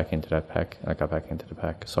 get back into that pack. And I got back into the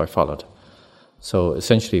pack, so I followed. So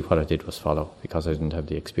essentially what I did was follow, because I didn't have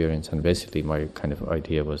the experience, and basically my kind of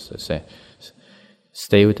idea was to say,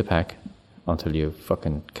 stay with the pack, until you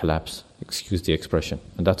fucking collapse, excuse the expression.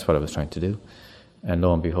 And that's what I was trying to do. And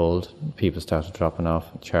lo and behold, people started dropping off.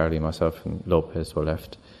 Charlie, myself and Lopez were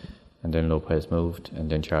left. And then Lopez moved, and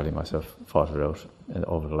then Charlie and myself fought it out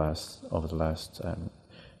over the last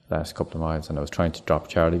couple of miles. And I was trying to drop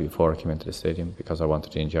Charlie before I came into the stadium because I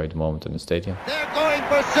wanted to enjoy the moment in the stadium. They're going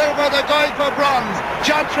for silver, they're going for bronze.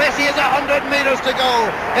 John Tracy has 100 metres to go.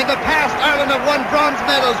 In the past, Ireland have won bronze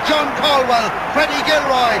medals. John Caldwell, Freddie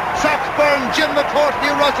Gilroy, Sox Byrne, Jim McCourt,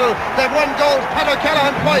 Hugh Russell. They've won golds, Pat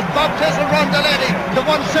O'Callaghan twice, Bob Tissell, Ron Delaney. They've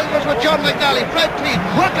won silvers with John McNally, Fred Cleet,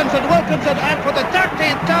 Wilkinson, and for the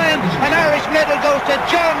 13th time, an Irish medal goes to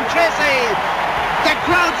John Tracy. The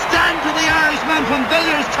crowd stand to the Irishman from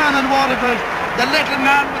Billerstown and Waterford, the little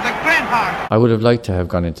man with a great heart. I would have liked to have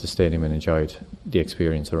gone into the stadium and enjoyed the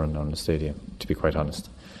experience around on the stadium, to be quite honest.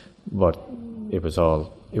 But it was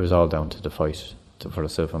all down to the fight for the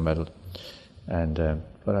silver medal. And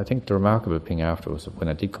but I think the remarkable thing after was that when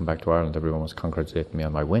I did come back to Ireland, everyone was congratulating me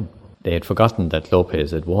on my win. They had forgotten that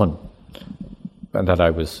Lopez had won and that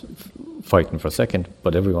I was fighting for second,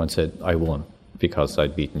 but everyone said I won because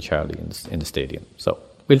I'd beaten Charlie in the stadium. So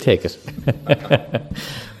we'll take it.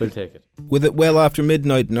 We'll take it. With it well after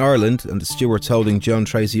midnight in Ireland and the stewards holding John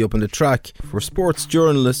Tracy up on the track, for sports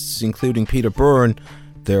journalists, including Peter Byrne,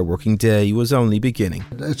 their working day was only beginning.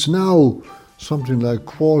 It's now something like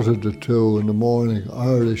 1:45 in the morning,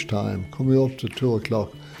 Irish time, coming up to 2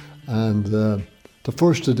 o'clock. And the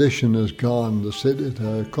first edition is gone,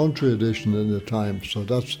 the country edition in the Times, so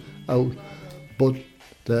that's out. But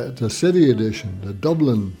the city edition, the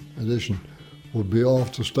Dublin edition, would be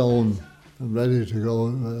off the stone and ready to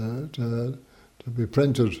go to be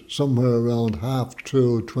printed somewhere around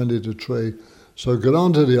 2:30, 20 to 3. So get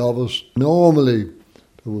on to the office. Normally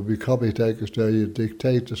there would be copy takers there, you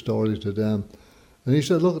dictate the story to them. And he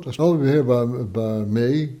said, look, it's over here by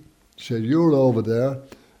me. He said, you're over there.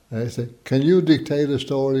 And I said, can you dictate a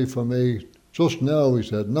story for me just now? He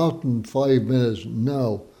said, not in 5 minutes,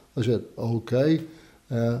 no. I said, okay.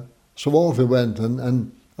 So off we went,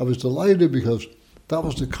 and I was delighted because that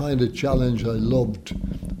was the kind of challenge I loved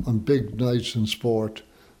on big nights in sport,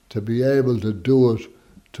 to be able to do it,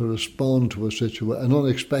 to respond to an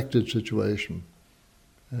unexpected situation.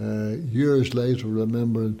 Years later,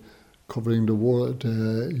 remember covering the World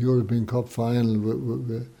European Cup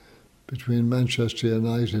final between Manchester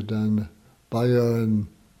United and Bayern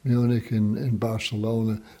Munich in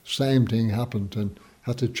Barcelona. Same thing happened and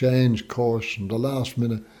had to change course in the last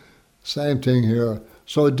minute. Same thing here.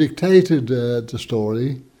 So it dictated the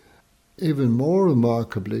story. Even more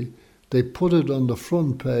remarkably, they put it on the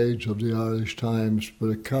front page of the Irish Times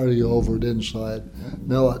with a carryover inside.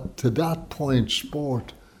 Now, to that point,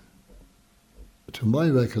 sport, to my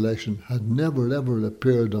recollection, had never ever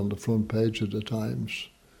appeared on the front page of the Times.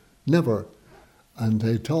 Never. And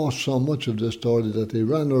they thought so much of this story that they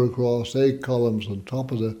ran it across 8 columns on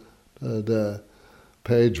top of the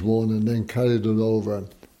page one and then carried it over.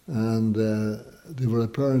 And they were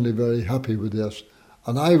apparently very happy with this.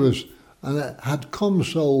 And it had come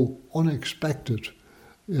so unexpected.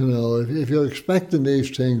 You know, if you're expecting these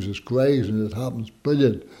things, it's great and it happens,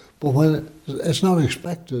 brilliant. But when it's not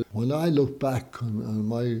expected, when I look back on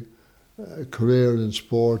my career in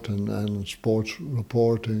sport and sports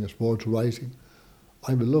reporting and sports writing,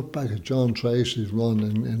 I would look back at John Tracy's run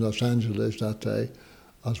in Los Angeles that day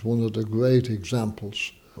as one of the great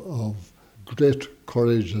examples of grit,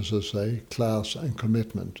 courage, as I say, class and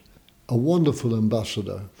commitment. A wonderful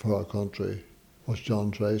ambassador for our country was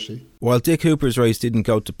John Tracy. While Dick Hooper's race didn't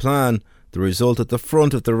go to plan, the result at the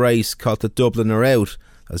front of the race caught the Dubliner out,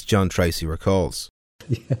 as John Tracy recalls.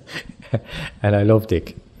 And I love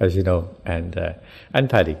Dick, as you know, and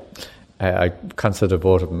Paddy. I consider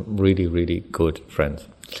both of them really, really good friends.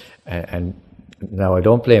 And now I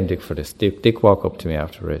don't blame Dick for this. Dick walked up to me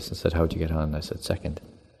after the race and said, how'd you get on? And I said, second.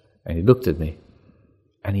 And he looked at me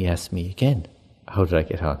and he asked me again, how did I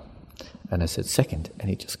get on? And I said, second. And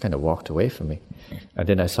he just kind of walked away from me. And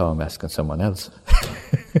then I saw him asking someone else.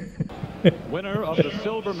 Winner of the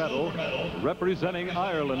silver medal, representing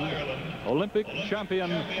Ireland, Olympic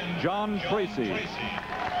champion John Tracy.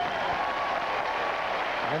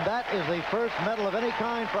 And that is the first medal of any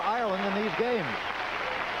kind for Ireland in these games.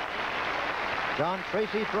 John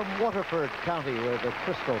Tracy from Waterford County, where the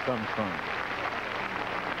crystal comes from.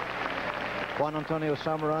 Juan Antonio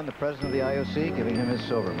Samaran, the president of the IOC, giving him his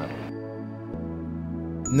silver medal.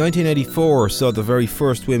 1984 saw the very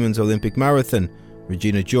first women's Olympic marathon,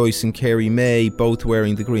 Regina Joyce and Carey May both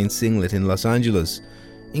wearing the green singlet in Los Angeles.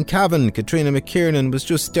 In Cavan, Katrina McKiernan was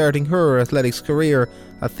just starting her athletics career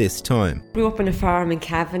at this time. Grew up on a farm in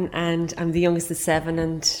Cavan, and I'm the youngest of 7,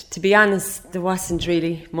 and to be honest, there wasn't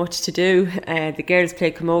really much to do. The girls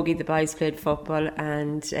played camogie, the boys played football,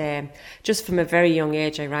 and just from a very young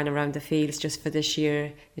age I ran around the fields just for the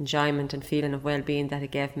sheer enjoyment and feeling of well-being that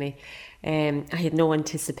it gave me. I had no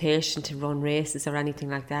anticipation to run races or anything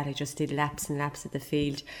like that. I just did laps and laps of the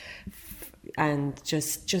field and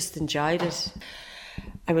just enjoyed it.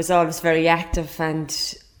 I was always very active,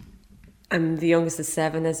 and I'm the youngest of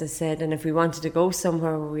 7, as I said, and if we wanted to go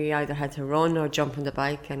somewhere, we either had to run or jump on the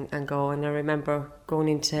bike and go. And I remember going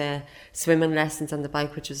into swimming lessons on the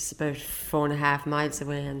bike, which was about 4.5 miles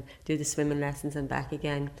away, and do the swimming lessons and back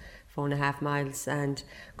again, 4.5 miles, and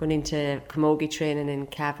going into camogie training in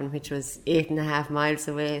Cavan, which was 8.5 miles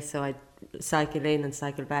away, so I'd cycle in and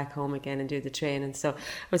cycle back home again and do the training. So I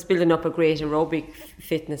was building up a great aerobic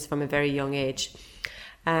fitness from a very young age.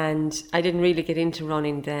 And I didn't really get into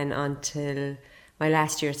running then until my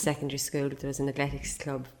last year at secondary school. There was an athletics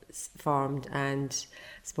club formed, and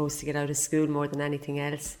supposed to get out of school more than anything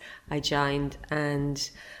else. I joined, and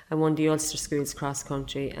I won the Ulster Schools cross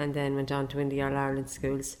country, and then went on to win the All-Ireland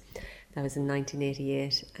Schools. That was in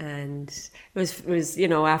 1988, and it was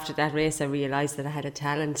after that race I realised that I had a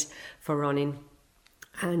talent for running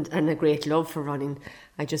and a great love for running.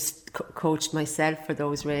 I just coached myself for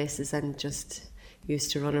those races and just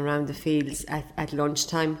used to run around the fields at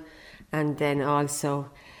lunchtime, and then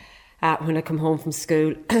also when I come home from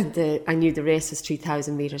school, I knew the race was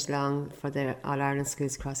 3,000 metres long for the All-Ireland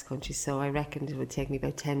Schools cross country, so I reckoned it would take me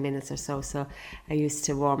about 10 minutes or so. So I used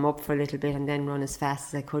to warm up for a little bit and then run as fast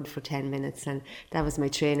as I could for 10 minutes, and that was my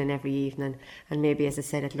training every evening. And maybe, as I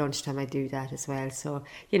said, at lunchtime I do that as well. So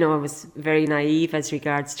I was very naive as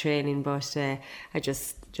regards training, but I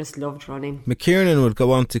just loved running. McKiernan would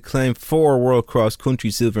go on to claim 4 World Cross Country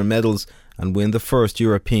silver medals and win the first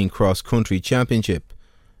European Cross Country Championship.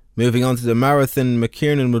 Moving on to the marathon,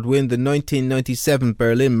 McKiernan would win the 1997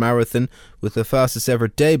 Berlin Marathon with the fastest ever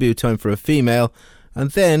debut time for a female,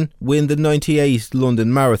 and then win the 98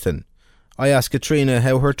 London Marathon. I asked Katrina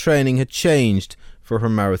how her training had changed for her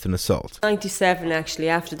marathon assault. 97 actually,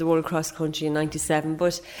 after the World Cross Country in 97,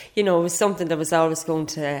 but it was something that was always going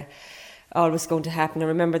to happen. I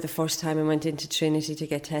remember the first time I went into Trinity to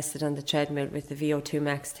get tested on the treadmill with the VO2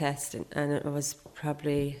 max test, and it was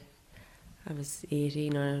I was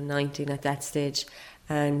 18 or 19 at that stage,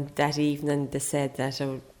 and that evening they said that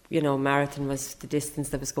marathon was the distance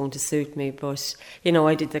that was going to suit me, but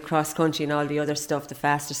I did the cross country and all the other stuff, the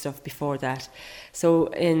faster stuff before that. So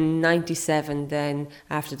in 97 then,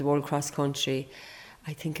 after the World Cross Country,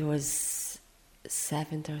 I think it was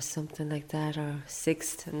 7th or something like that, or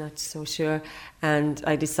 6th, I'm not so sure, and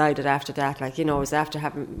I decided after that, it was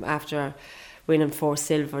after winning 4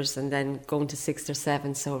 silvers and then going to 6th or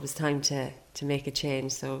 7th, so it was time to make a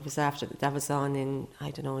change. So it was after that was on in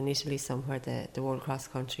Italy somewhere, the World Cross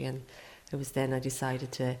Country, and it was then I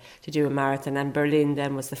decided to do a marathon, and Berlin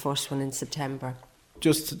then was the first one in September.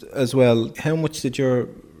 Just as well, how much did your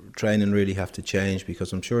training really have to change?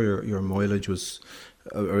 Because I'm sure your mileage was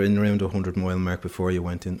in around the 100 mile mark before you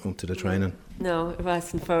went in up to the training. No, it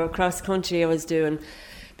wasn't. For cross country I was doing,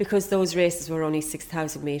 because those races were only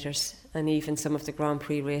 6,000 metres, and even some of the Grand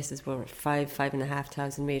Prix races were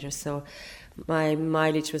 5,500 metres, so my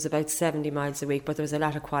mileage was about 70 miles a week, but there was a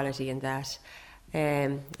lot of quality in that.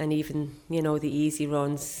 And even, the easy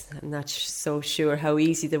runs, I'm not so sure how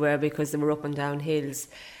easy they were because they were up and down hills.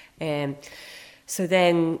 So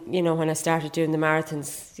then, when I started doing the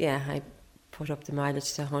marathons, I put up the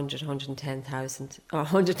mileage to 110,000 or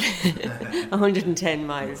 110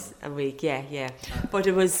 miles a week. But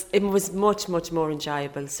it was much more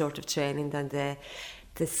enjoyable sort of training than the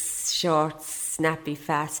short, snappy,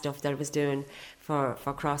 fast stuff that I was doing for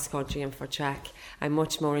cross country and for track. I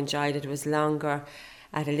much more enjoyed it. It was longer,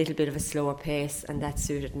 at a little bit of a slower pace, and that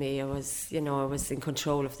suited me. I was in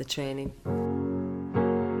control of the training.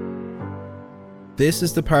 This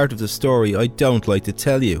is the part of the story I don't like to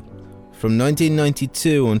tell you. From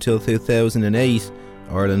 1992 until 2008,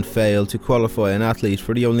 Ireland failed to qualify an athlete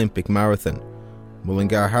for the Olympic marathon.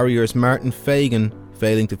 Mullingar Harriers Martin Fagan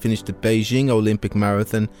failing to finish the Beijing Olympic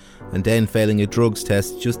marathon and then failing a drugs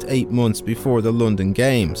test just 8 months before the London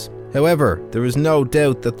Games. However, there is no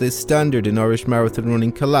doubt that this standard in Irish marathon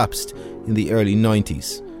running collapsed in the early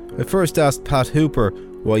 90s. I first asked Pat Hooper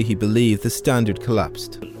why he believed the standard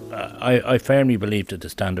collapsed. I firmly believe that the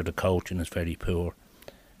standard of coaching is very poor,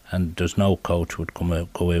 and there's no coach would go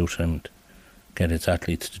out and get his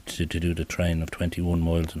athletes to do the train of 21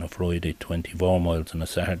 miles on a Friday, 24 miles on a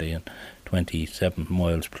Saturday and 27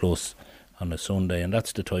 miles plus on a Sunday, and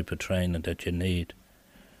that's the type of training that you need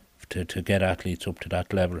to get athletes up to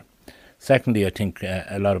that level. Secondly, I think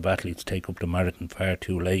a lot of athletes take up the marathon far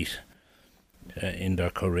too late in their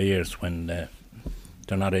careers when they're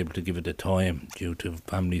not able to give it the time due to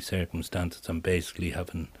family circumstances and basically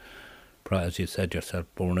having, as you said yourself,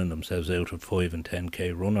 burning themselves out of 5 and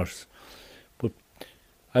 10k runners. But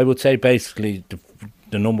I would say basically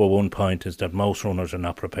the number one point is that most runners are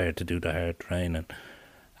not prepared to do the hard training.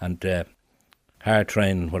 And hard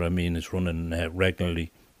training, what I mean is running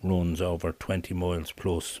regularly runs over 20 miles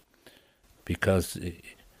plus, because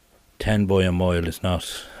 10 by a mile is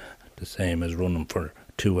not the same as running for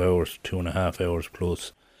 2 hours, 2.5 hours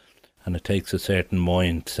plus, and it takes a certain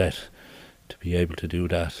mindset to be able to do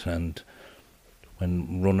that. And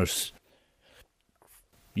when runners,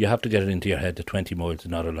 you have to get it into your head that 20 miles is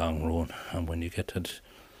not a long run, and when you get that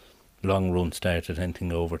long run started,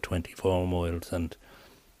 anything over 24 miles, and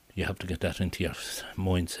you have to get that into your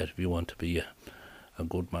mindset if you want to be a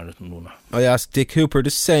good marathon runner. I asked Dick Hooper the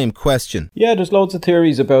same question. Yeah, there's loads of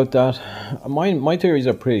theories about that. My theories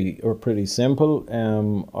are pretty simple.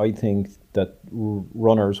 I think that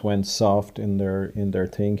runners went soft in their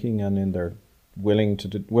thinking and in their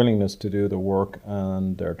willingness to do the work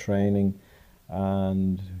and their training,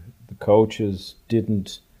 and the coaches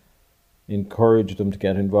didn't encourage them to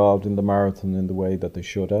get involved in the marathon in the way that they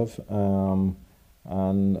should have.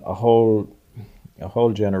 And a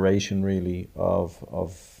whole generation really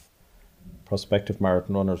of prospective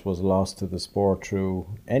marathon runners was lost to the sport through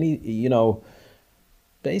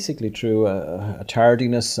basically through a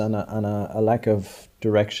tardiness and a lack of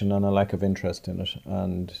direction and a lack of interest in it,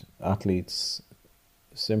 and athletes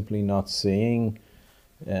simply not seeing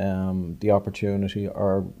the opportunity,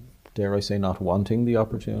 or dare I say not wanting the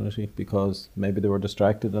opportunity, because maybe they were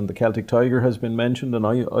distracted. And the Celtic Tiger has been mentioned, and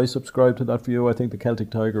I subscribe to that view. I think the Celtic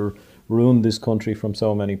Tiger ruined this country from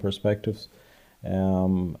so many perspectives,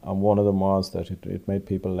 and one of them was that it made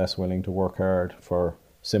people less willing to work hard for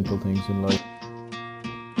simple things in life.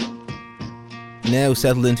 Now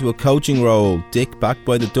settled into a coaching role, Dick, backed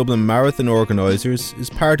by the Dublin Marathon organisers, is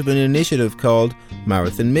part of an initiative called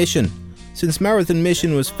Marathon Mission. Since Marathon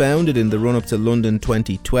Mission was founded in the run-up to London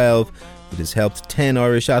 2012, it has helped 10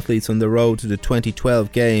 Irish athletes on the road to the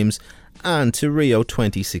 2012 Games and to Rio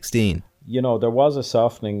 2016. You know, there was a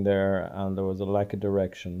softening there, and there was a lack of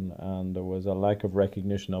direction, and there was a lack of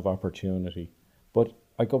recognition of opportunity. But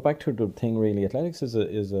I go back to the thing really, athletics is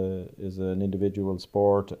an individual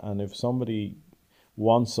sport, and if somebody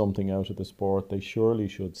wants something out of the sport, they surely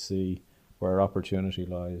should see where opportunity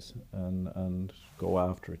lies and go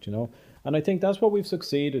after it, you know. And I think that's what we've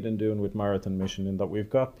succeeded in doing with Marathon Mission, in that we've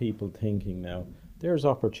got people thinking now, there's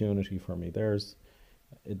opportunity for me, there's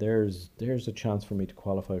a chance for me to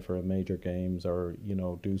qualify for a major games, or, you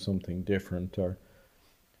know, do something different. Or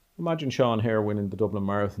imagine Sean Hare winning the Dublin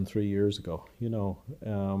Marathon 3 years ago, you know.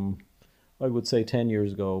 I would say 10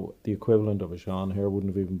 years ago, the equivalent of a Sean Hare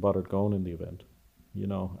wouldn't have even bothered going in the event, you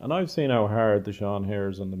know. And I've seen how hard the Sean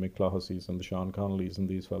Hares and the McClohissys and the Sean Connollys and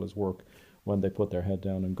these fellas work when they put their head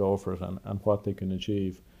down and go for it, and what they can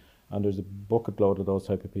achieve. And there's a bucket load of those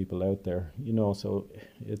type of people out there, you know. So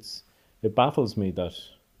it baffles me that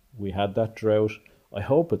we had that drought. I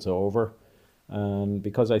hope it's over, and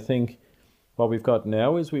because I think what we've got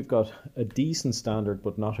now is we've got a decent standard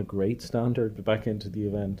but not a great standard back into the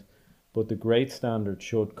event. But the great standard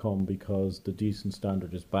should come because the decent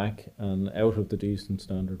standard is back, and out of the decent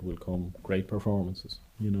standard will come great performances,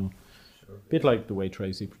 you know. Sure. A bit like the way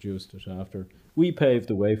Tracy produced it after. We paved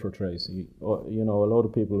the way for Tracy. You know, a lot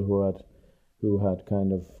of people who had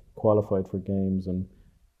kind of qualified for games, and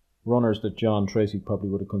runners that John Tracy probably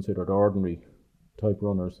would have considered ordinary type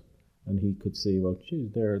runners, and he could see, well,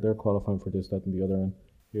 geez, they're qualifying for this, that and the other, and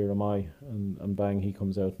here am I, and bang, he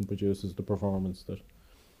comes out and produces the performance that,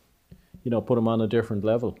 you know, put him on a different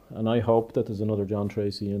level. And I hope that there's another John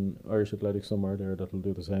Tracy in Irish athletics somewhere there that'll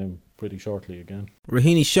do the same pretty shortly again.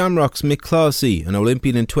 Raheny Shamrock's Mick Clohessy, an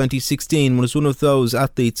Olympian in 2016, was one of those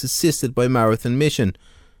athletes assisted by Marathon Mission.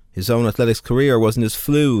 His own athletics career wasn't as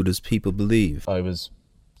fluid as people believe. I was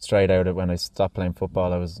straight out of when I stopped playing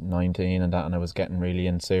football. I was 19 and I was getting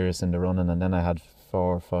really serious in the running, and then I had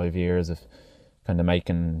 4 or 5 years of kind of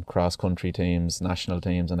making cross-country teams, national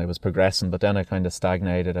teams, and I was progressing, but then I kind of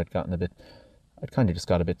stagnated. I'd kind of just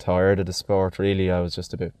got a bit tired of the sport, really. I was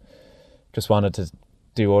just wanted to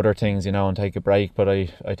do other things, you know, and take a break. But I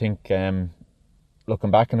think looking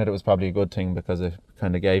back on it, it was probably a good thing, because it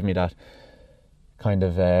kind of gave me that kind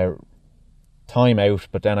of time out.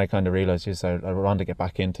 But then I kind of realised, I want to get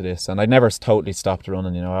back into this, and I never totally stopped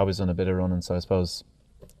running, you know. I always done a bit of running, so I suppose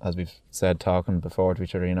as we've said, talking before to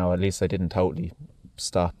each other, at least I didn't totally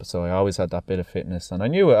stop. So I always had that bit of fitness, and I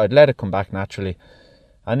knew I'd let it come back naturally.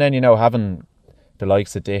 And then, having the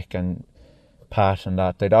likes of Dick and Pat and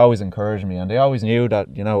that, they'd always encourage me, and they always knew that,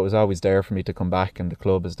 it was always there for me to come back, and the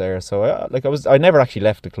club is there. So I never actually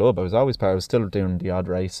left the club. I was still doing the odd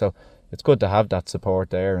race. So it's good to have that support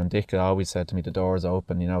there. And Dick always said to me, the door's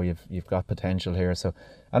open, you've got potential here. So,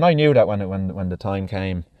 and I knew that when the time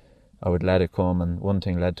came, I would let it come, and one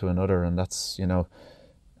thing led to another, and that's,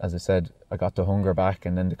 as I said, I got the hunger back,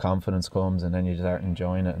 and then the confidence comes, and then you start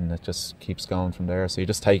enjoying it, and it just keeps going from there. So you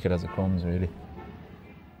just take it as it comes, really.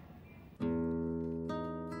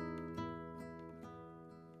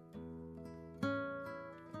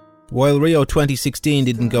 While Rio 2016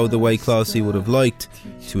 didn't go the way Clohessy would have liked,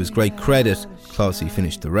 to his great credit, Clohessy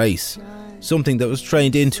finished the race, something that was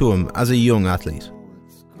trained into him as a young athlete.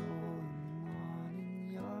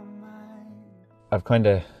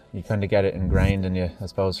 You kind of get it ingrained in you, I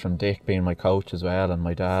suppose, from Dick being my coach as well, and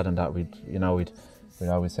my dad, and that we'd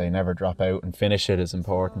always say never drop out, and finish it is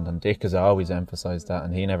important, and Dick has always emphasised that,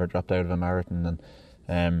 and he never dropped out of a marathon.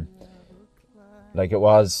 And it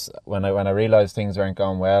was when I realised things weren't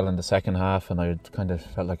going well in the second half, and I kind of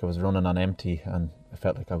felt like I was running on empty, and I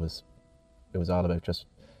felt like it was all about just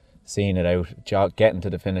seeing it out, getting to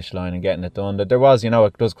the finish line and getting it done. That there was,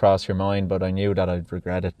 it does cross your mind, but I knew that I'd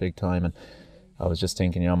regret it big time. And I was just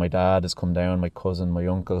thinking, my dad has come down, my cousin, my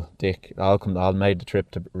uncle, Dick, all made the trip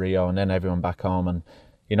to Rio, and then everyone back home. And,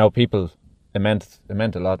 people, it meant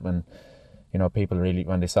a lot when, people really,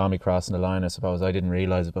 when they saw me crossing the line, I suppose. I didn't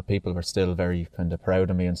realise it, but people were still very kind of proud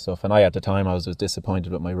of me and stuff. And at the time, I was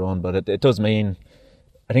disappointed with my run, but it does mean,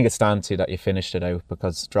 I think it stands to you that you finished it out,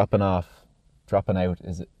 because dropping out,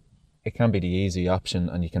 it can be the easy option,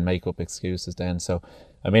 and you can make up excuses then. So,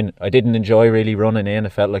 I didn't enjoy really running in.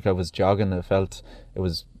 It felt like I was jogging. It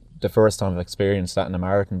was the first time I've experienced that in a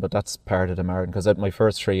marathon, but that's part of the marathon, because my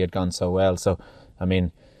first 3 had gone so well. So,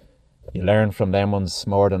 you learn from them ones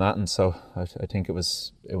more than that, and so I think it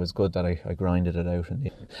was good that I grinded it out.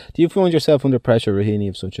 Do you find yourself under pressure, Raheny,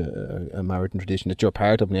 of such a marathon tradition that you're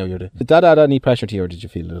part of now? Did that add any pressure to you, or did you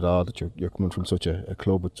feel at all that you're coming from such a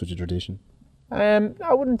club with such a tradition?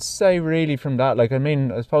 I wouldn't say really from that.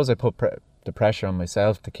 I suppose I put the pressure on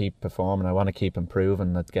myself to keep performing. I want to keep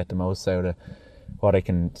improving and get the most out of what I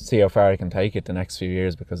can, see how far I can take it the next few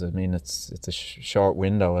years, because it's a short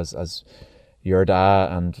window, as your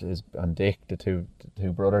dad and Dick, the two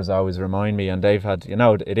brothers, always remind me, and they've had,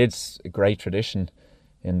 it is a great tradition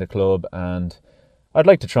in the club, and I'd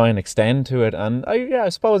like to try and extend to it. And I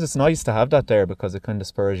suppose it's nice to have that there, because it kind of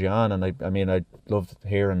spurs you on. And I love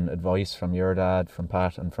hearing advice from your dad, from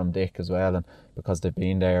Pat, and from Dick as well, and because they've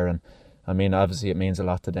been there. And obviously it means a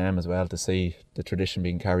lot to them as well to see the tradition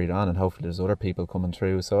being carried on, and hopefully there's other people coming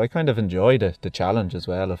through. So I kind of enjoy the challenge as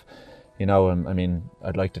well of,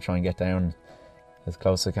 I'd like to try and get down as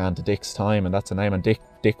close as I can to Dick's time, and that's the name. And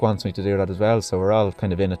Dick wants me to do that as well, so we're all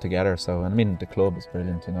kind of in it together. So the club is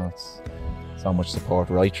brilliant, it's so much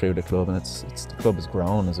support right through the club, and it's the club has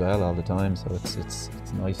grown as well all the time. So it's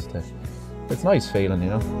nice feeling,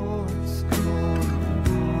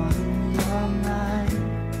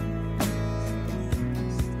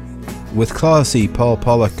 With Clohessy, Paul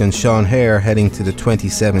Pollock and Sean Hare heading to the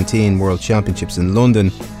 2017 World Championships in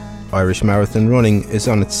London, Irish marathon running is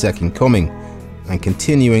on its second coming, and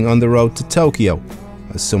continuing on the road to Tokyo,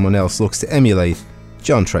 as someone else looks to emulate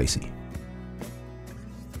John Treacy.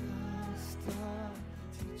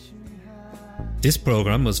 This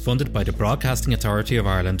programme was funded by the Broadcasting Authority of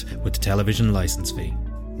Ireland with the television licence fee.